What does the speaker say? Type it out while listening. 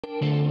Heart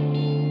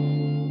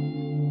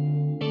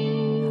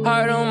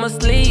on my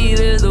sleeve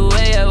is the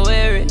way I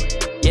wear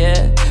it.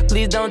 Yeah,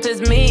 please don't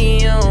test me,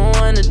 you don't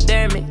wanna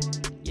dare me.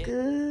 Yeah.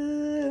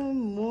 Good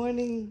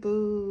morning,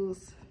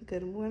 boos.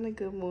 Good morning.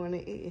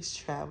 It is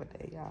travel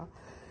day, y'all.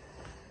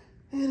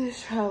 It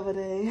is travel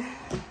day.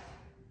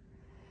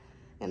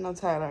 And I'm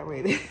tired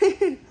already.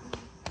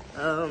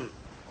 I'm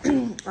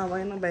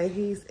waiting on baby.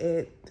 He's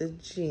at the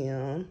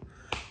gym.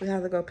 We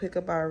have to go pick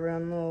up our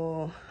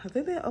rental. I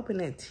think they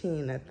open at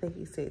 10. I think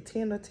he said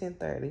 10 or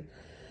 10:30.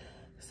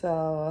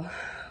 So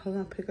we're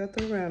gonna pick up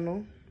the rental.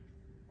 And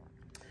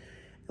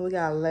we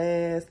got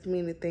last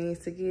minute things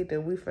to get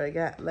that we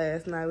forgot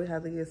last night. We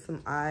have to get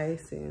some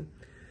ice, and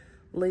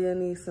Leah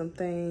needs some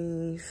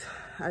things.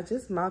 I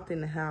just mopped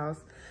in the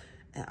house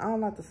and I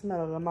don't like the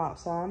smell of the mop,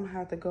 so I'm gonna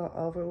have to go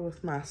over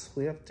with my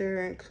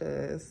Swifter,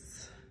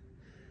 cause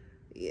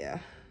yeah,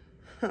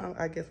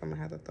 I guess I'm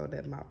gonna have to throw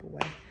that mop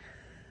away.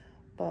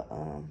 But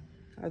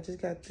I just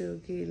got through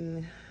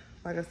getting,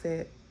 like I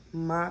said,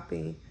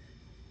 mopping.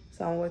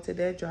 So I'm going to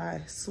that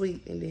dry,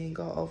 sweep, and then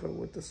go over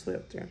with the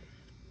Swifter.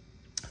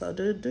 So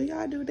do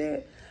y'all do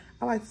that?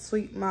 I like to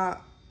sweep,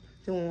 mop,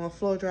 then when my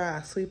floor dry,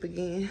 I sweep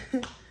again.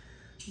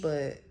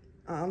 But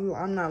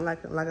I'm not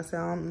liking, like I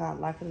said, I'm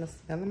not liking the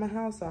smell in my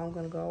house, so I'm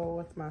gonna go over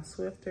with my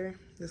Swifter.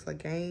 It's a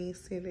Gain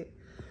scented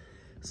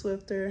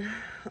Swifter.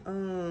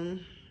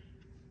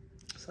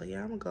 So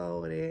yeah, I'm gonna go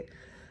over that.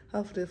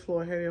 Hopefully the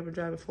floor hurry up and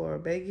dry before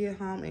baby get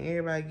home and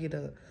everybody get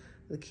up.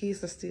 The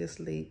kids are still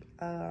asleep.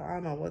 I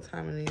don't know what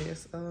time it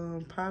is.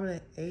 Probably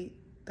at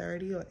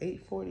 8:30 or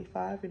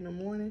 8:45 in the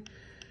morning.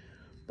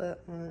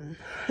 But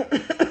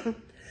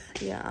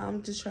yeah,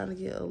 I'm just trying to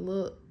get the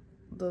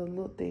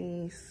little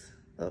things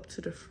up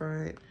to the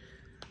front.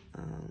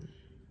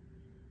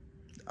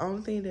 The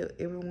only thing that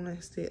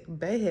everyone said,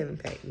 they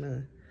haven't packed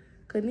none.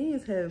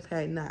 Kania's haven't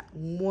packed not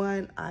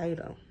one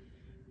item.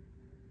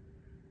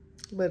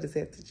 But it's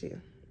at the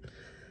gym.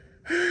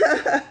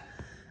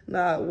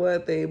 Not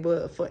one thing,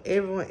 but for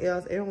everyone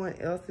else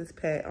is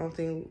packed. Only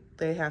thing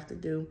they have to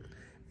do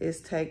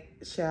is take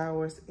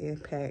showers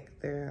and pack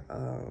their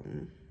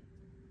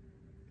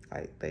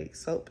like they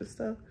soap and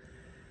stuff.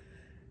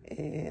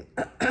 And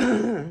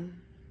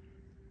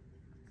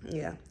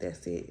yeah,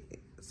 that's it.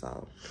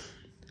 So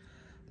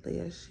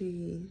Leah,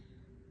 she's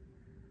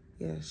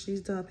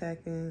done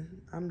packing.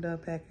 I'm done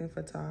packing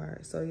for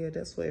Tard. So yeah,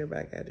 that's what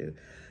everybody gotta do.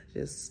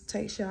 Just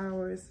take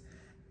showers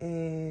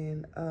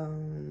and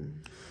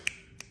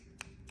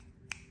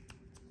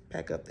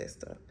pack up that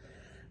stuff.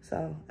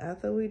 So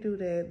after we do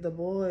that, the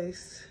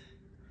boys,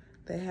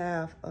 they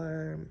have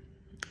a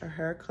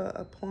haircut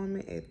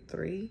appointment at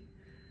 3.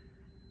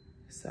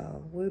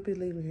 So we'll be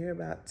leaving here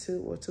about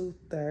 2 or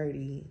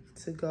 2:30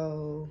 to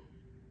go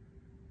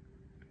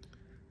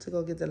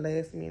get the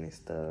last minute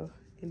stuff.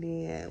 And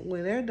then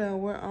when they're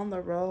done, we're on the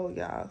road,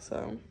 y'all.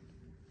 So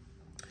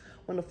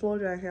when the floor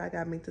dry here, I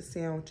gotta make the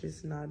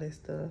sandwiches and all that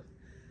stuff.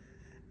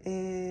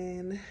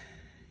 And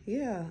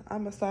yeah,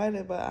 I'm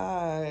excited, but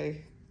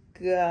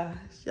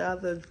gosh, y'all,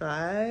 the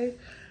drive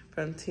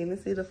from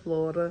Tennessee to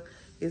Florida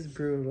is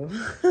brutal.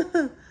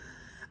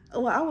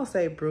 Well, I would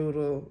say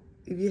brutal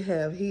if you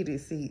have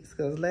heated seats,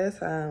 because last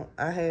time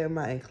I had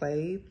my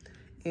Enclave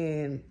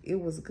and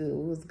it was good.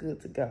 It was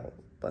good to go.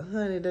 But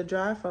honey, the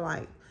drive for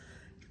like,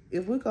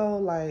 if we go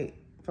like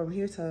from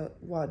here to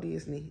Walt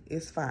Disney,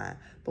 it's fine.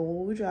 But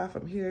when we drive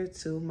from here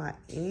to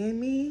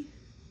Miami,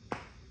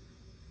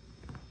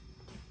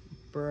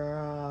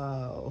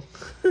 bro.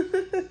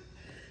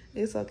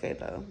 It's okay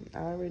though. I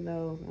already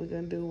know we're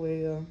gonna do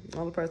well. The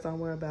only person I'm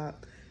worried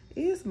about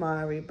is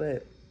Mari,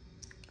 but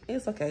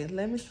it's okay.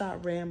 Let me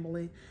stop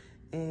rambling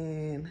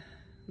and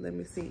let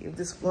me see if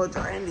this floor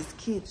dry in this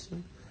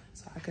kitchen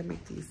so I can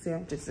make these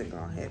sandwiches and go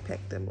ahead and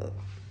pack them up.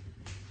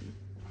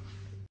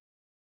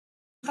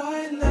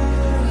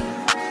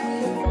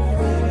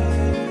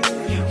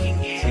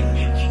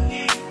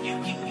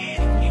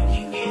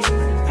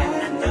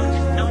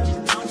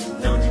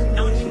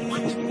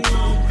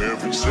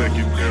 Every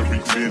second, every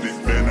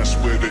minute, man, I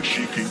swear that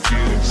she can get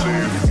it.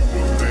 Saying you a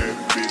bad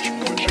bitch,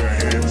 put your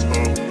hands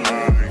up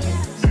high,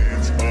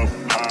 hands up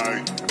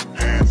high,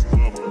 hands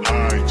up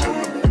high. Tell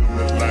them dim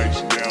the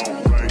lights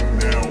down right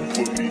now,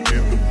 put me in the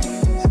mood.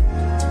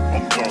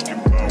 I'm talking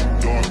about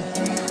dark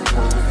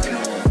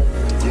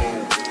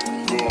perfume,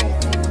 go.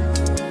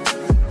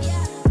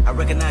 I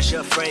recognize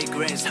your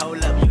fragrance,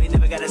 hold up, you ain't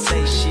never gotta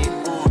say shit,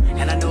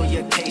 and I know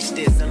your taste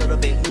is a little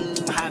bit,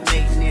 high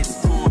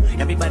maintenance,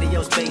 everybody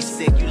else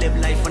basic, you live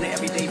life on an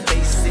everyday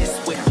basis,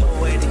 with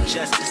poetic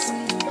justice,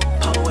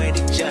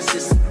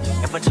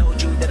 if I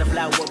told you that a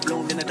flower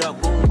bloomed in a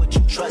dark room, would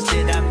you trust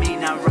it? I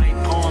mean, I write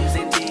poems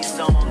in these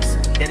songs,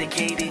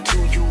 dedicated to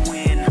you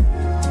when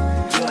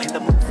you're in the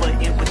mood for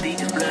empathy,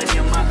 there's blood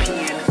in my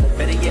pen,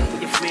 better yet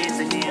with your friends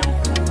and them,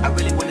 I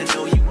really wanna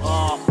know you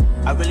all,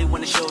 I really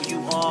wanna show you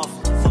off,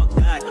 fuck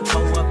God,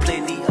 pour up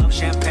plenty of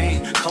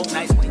champagne, cold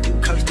nights when you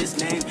curse this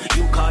name,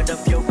 you called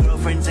up your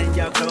girlfriends and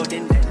y'all curled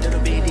in that little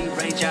bitty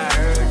range, I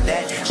heard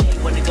that, she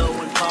wanna go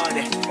and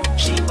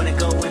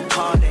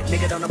party,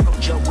 nigga don't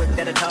approach her with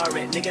that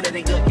Atari, Nigga that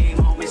ain't good game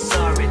always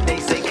sorry. They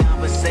say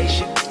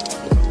conversation,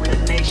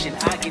 the nation,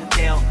 I can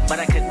tell, but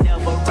I could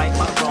never right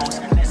my wrongs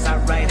unless I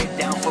write it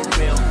down for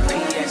real.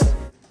 P.S.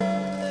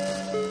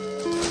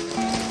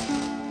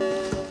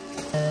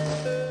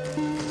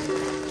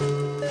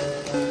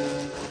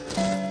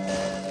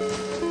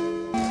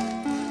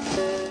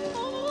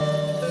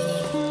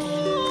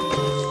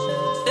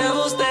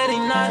 Devil steady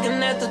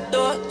knocking at the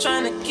door,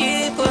 trying to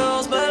keep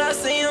close, but I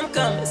see him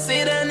coming.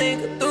 See that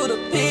nigga through the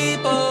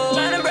people,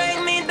 trying to break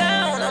me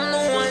down. I'm the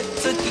one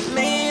to keep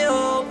me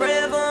whole.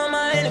 Pray for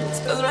my enemies,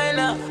 cause right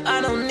now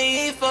I don't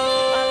need foes.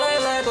 I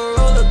like a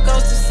roller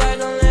coaster,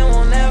 cycling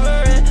won't never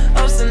end.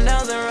 Ups and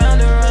downs and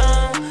round and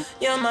round.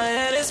 Yeah, my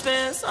head is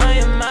spins, I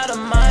am out of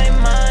my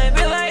mind.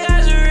 Feel like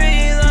I should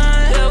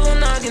resign. Devil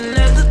knocking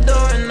at the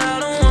door and I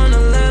don't wanna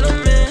let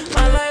him in.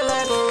 My life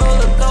like a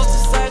roller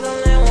coaster,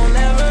 cycling won't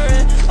never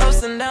end.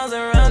 Ups and downs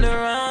and round and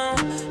round.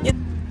 Yeah.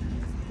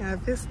 Yeah,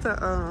 this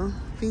the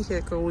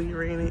vehicle we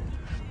rented.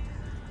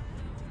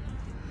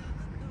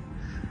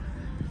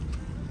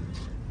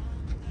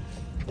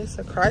 It's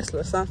a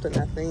Chrysler something,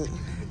 I think.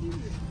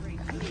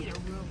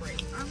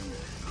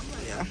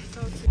 Yeah.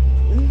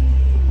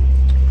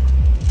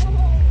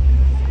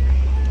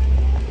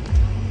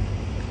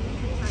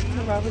 I'm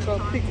about to go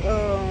pick the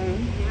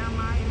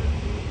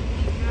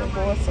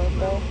boys up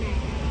though.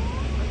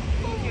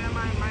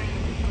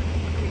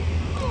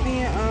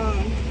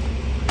 And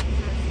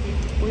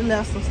we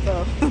left some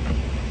stuff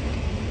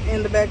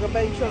in the back of the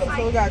baby truck,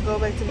 so we gotta go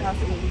back to the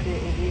house and get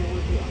it, and then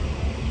we'll be on.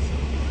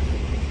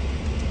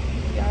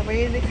 Y'all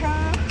ready to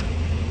come?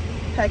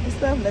 Pack your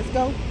stuff, let's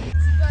go.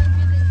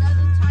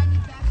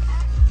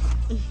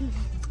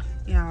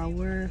 Y'all,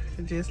 we're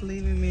just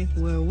leaving me.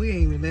 Well, we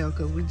ain't even there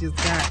because we just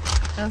got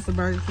us a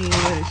Burger King,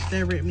 which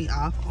they ripped me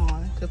off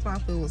on because my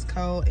food was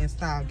cold and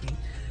soggy.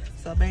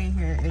 So they in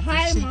here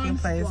at the chicken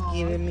place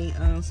getting me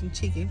some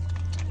chicken.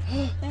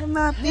 And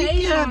my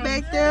big girl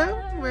back there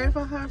ready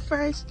for her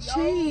first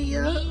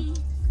cheer.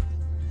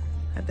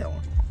 At that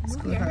one.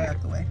 Scoot her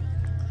out the way.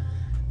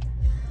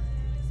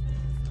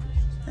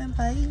 And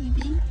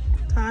baby.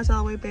 Taj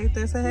all the way back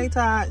there. Say hey,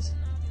 Taj.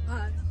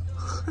 Hi.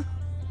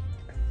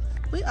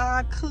 We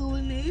are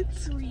cooling it.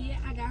 Yeah,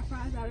 I got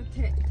fries out of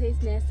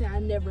taste nasty. I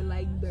never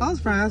liked them.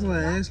 Those fries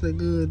were actually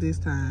good this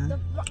time.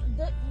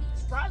 The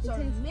fries are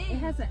mid. It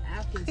has an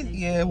aftertaste.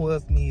 Yeah, it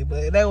was me,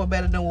 but they were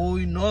better than what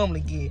we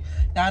normally get.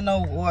 Y'all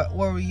know what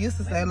we used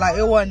to say, like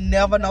it was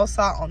never no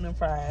salt on them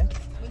fries.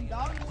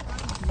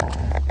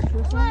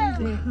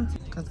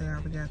 Because they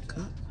already got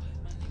cooked.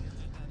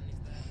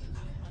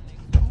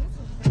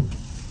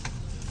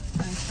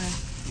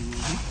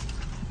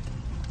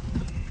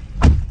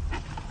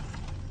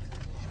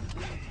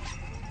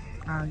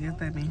 I'll get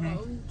that in here.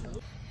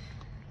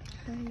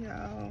 Hey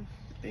y'all,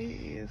 it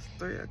is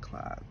 3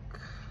 o'clock.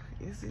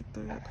 Is it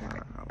 3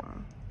 o'clock? Hold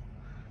on.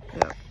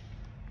 Yep,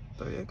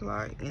 3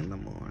 o'clock in the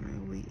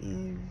morning. We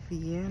in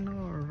Vienna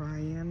or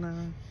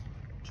Vienna,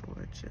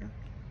 Georgia.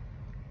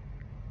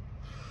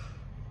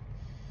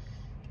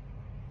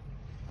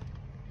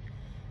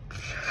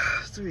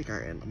 It's 3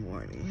 o'clock in the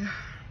morning.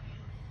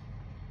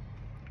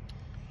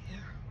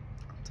 Yeah,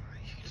 I'm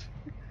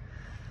tired.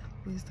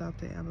 We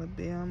stopped in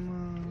Alabama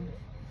and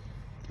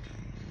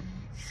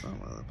some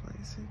other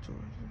place in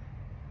Georgia.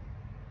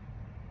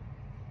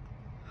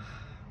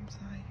 I'm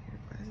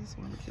tired, but I just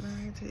want to get out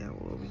here and tell y'all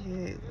where we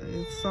at.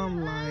 It's some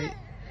light.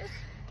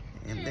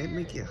 And let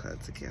me get her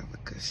together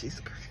because she's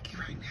cranky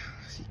right now.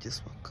 She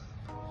just woke up.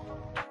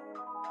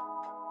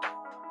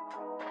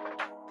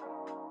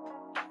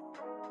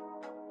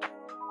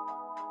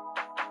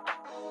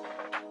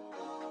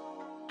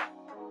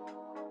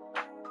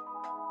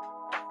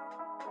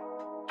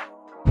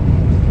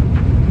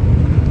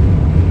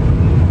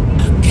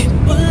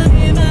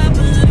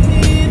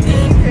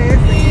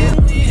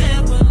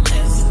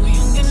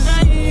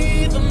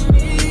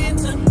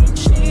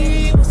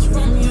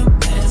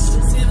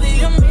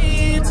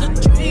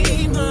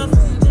 Dream of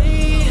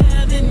me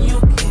having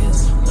your kiss.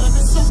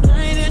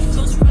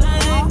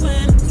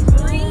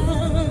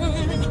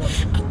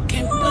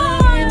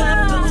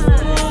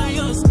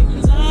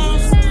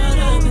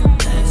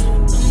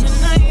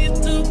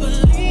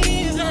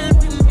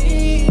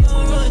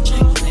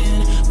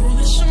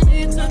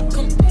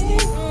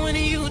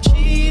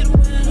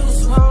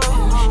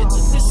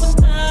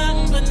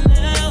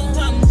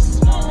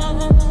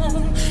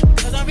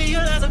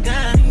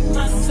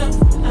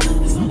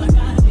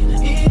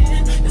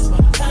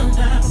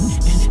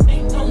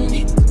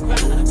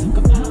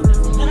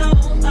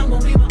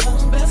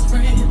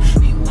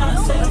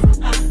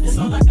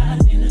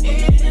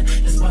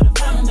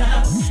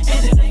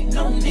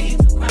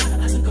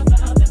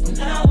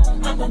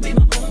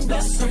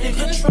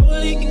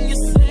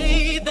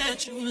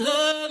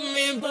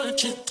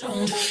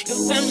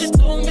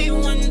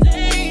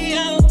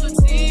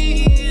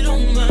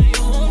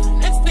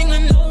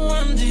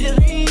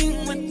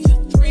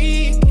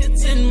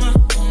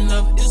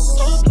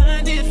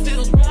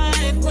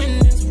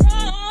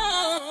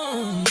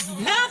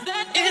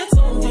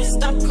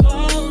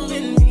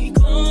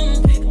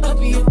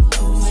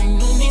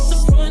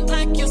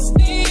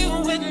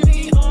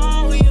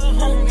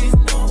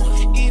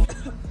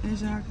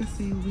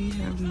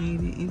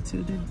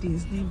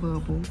 Disney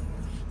Bubble.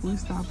 We're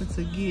stopping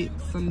to get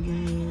some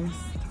gas,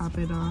 top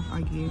it off,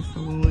 I guess.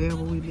 So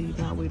whenever we leave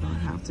out, we don't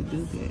have to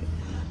do that.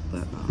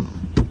 But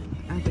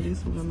after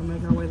this, we're gonna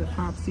make our way to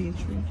Pop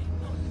Century.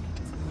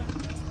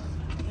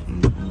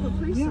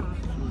 And, yeah,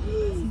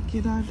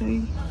 get our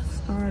day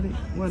started.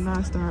 Well,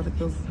 not started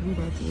because we're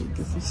about to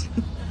get some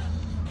shit.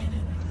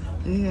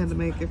 They had to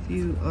make a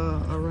few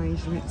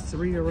rearrangements,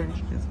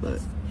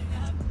 but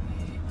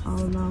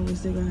all in all, we're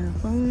still gonna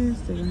have fun.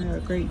 Still gonna have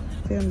a great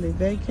family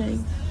vacay.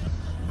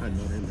 I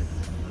know they make it.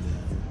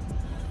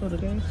 For the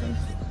gas station?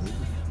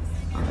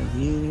 Oh,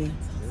 yeah.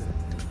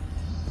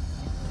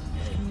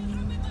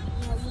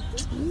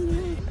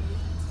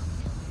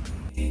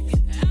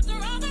 After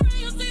all the rain,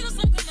 you'll see the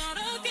sun come out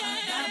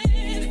again. I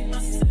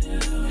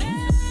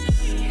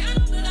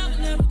know that I would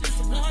never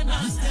disappoint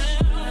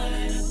myself.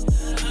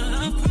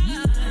 I'm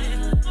crying.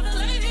 All the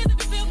ladies, if you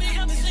feel me,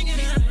 I'll be singing it.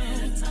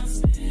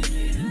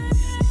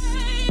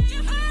 You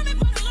heard me,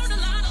 but I learned a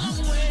lot along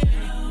the way.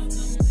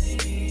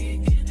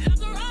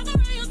 After all the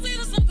rain, you'll see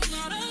the sun come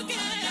out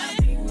again. I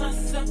think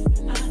myself,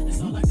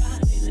 that's all I got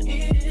in the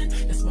end.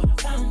 That's what I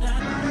found out.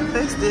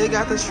 They still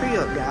got the tree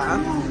up, y'all.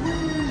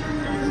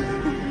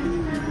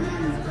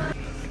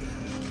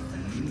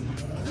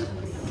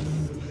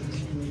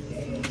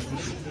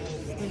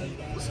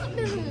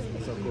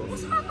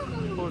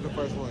 Who was the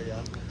first one,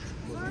 y'all?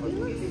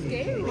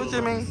 What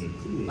you mean?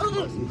 The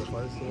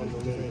first one.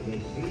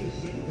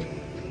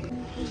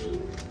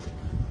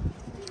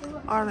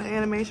 All the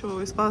animation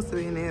was supposed to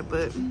be in there,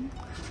 but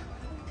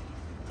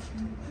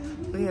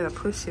we had to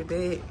push it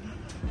back.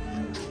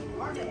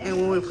 And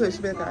when we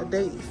pushed back our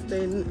dates,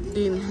 they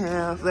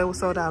were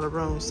sold out of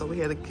rooms, so we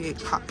had to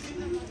get popped.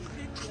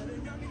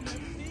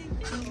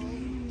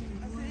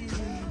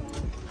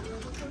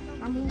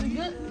 I mean,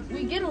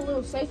 we get a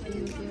little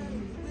safety with it.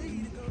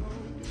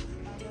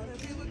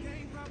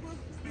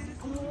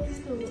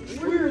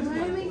 We're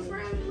family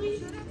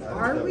friendly.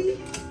 Are we?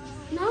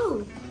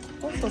 No.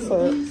 That's what's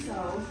up.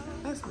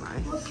 That's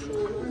nice.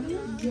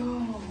 Yo,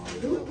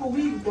 look what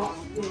we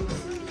walked in.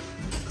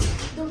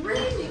 The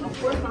rain. Of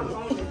course, my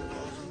phone.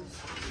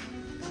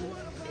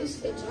 It's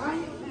a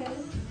giant man.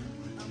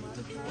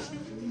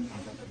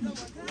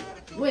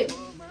 Wait.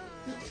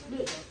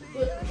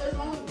 There's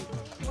only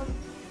one.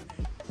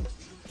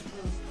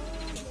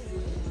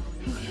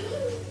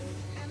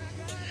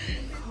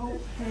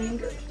 Coat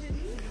hanger.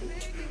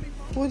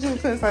 What you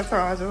put inside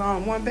charges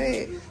on one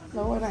bed?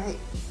 No, it ain't.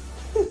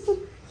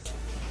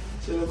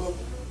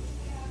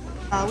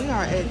 We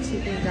are at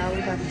Chicken Guy. We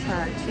about to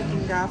try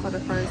Chicken Guy for the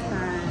first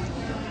time.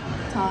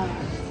 Todd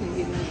can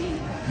get me to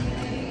eat.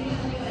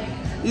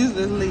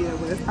 Usually it's Leah,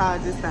 but it's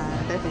Todd this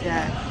time. They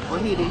forgot. Well,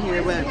 he didn't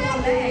hear, but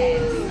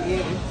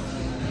yeah.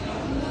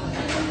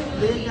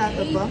 Leah got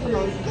the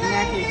buffalo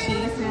mac and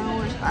cheese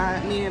sandwich.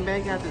 Me and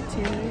Beck got the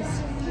tenders.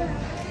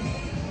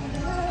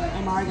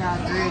 And I got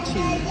grilled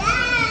cheese.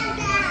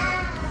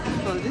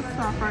 So this is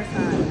our first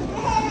time.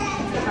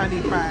 Try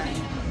deep fried.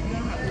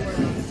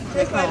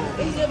 They cold.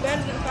 Is it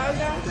better than Five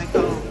Guys? They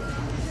cold.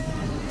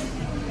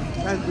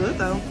 That's good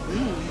though.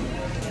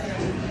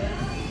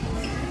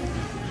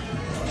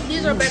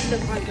 These are better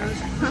than Five Guys.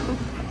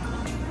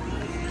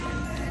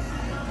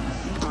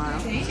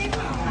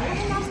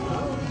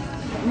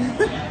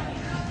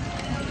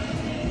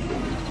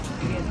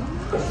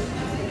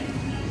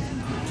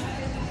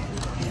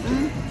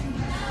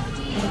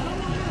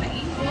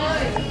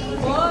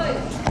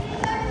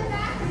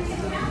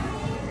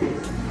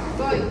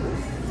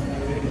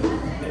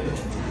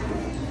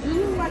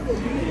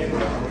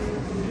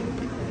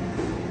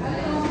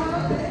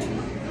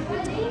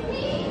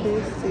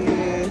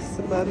 This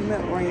is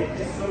buttermilk ranch.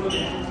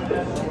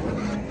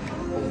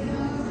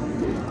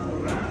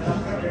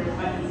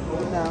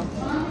 No.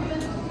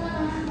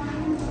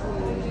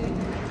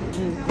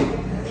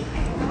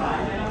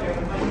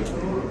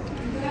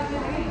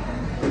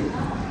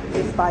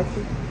 It's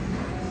spicy.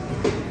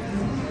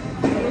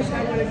 I wish I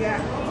would have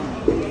got.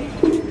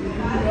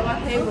 Well, I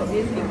paid for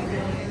Disney.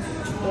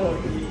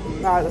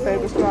 Alright, the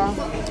favorite straw.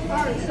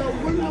 Alright, so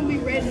we're gonna be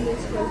rating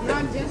this because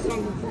not just on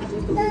the food,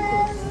 just the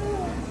food.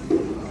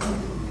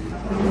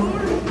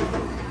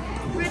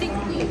 Pretty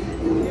clean.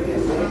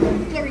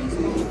 3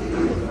 spoons. 2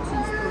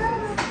 spoons.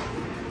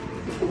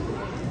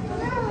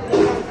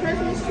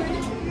 Christmas tree.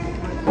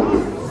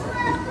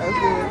 That's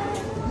good.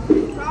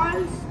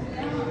 Fries.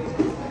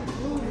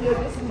 Ooh, yeah,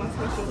 this is my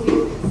special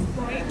favorite.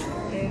 Sprite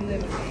and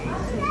lemonade.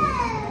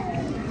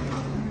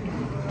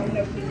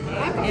 I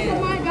thought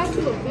somebody got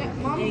you a vet.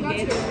 Mom got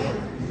you a vet.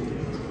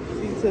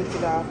 She took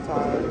it off,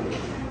 Todd.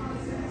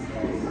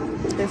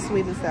 It's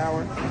sweet and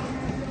sour.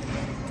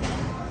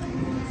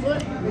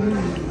 What?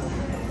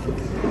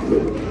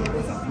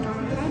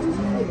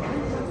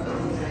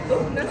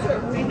 Oh, that's it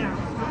right now.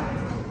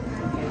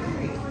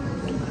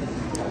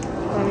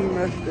 Honey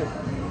mustard.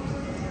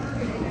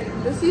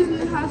 The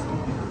seasoning has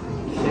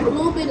a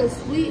little bit of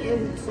sweet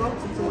and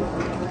salty to it.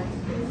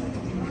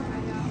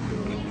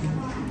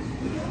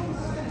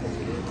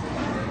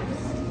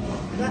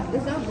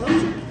 Is that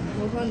butter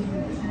or honey?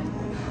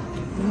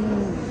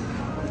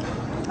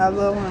 I I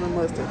love honey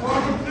mustard.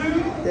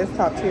 That's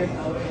top tier.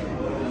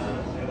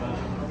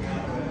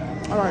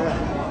 All right.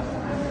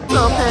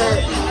 So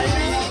packed.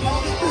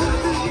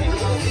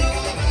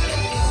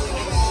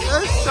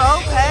 It's so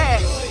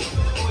packed.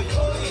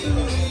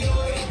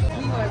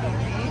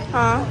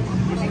 Huh?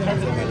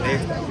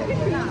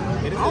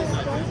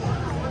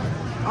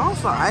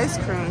 Also ice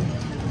cream.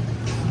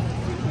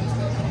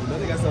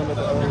 They got something at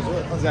the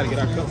resort. We gotta get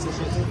our cups and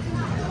shit too.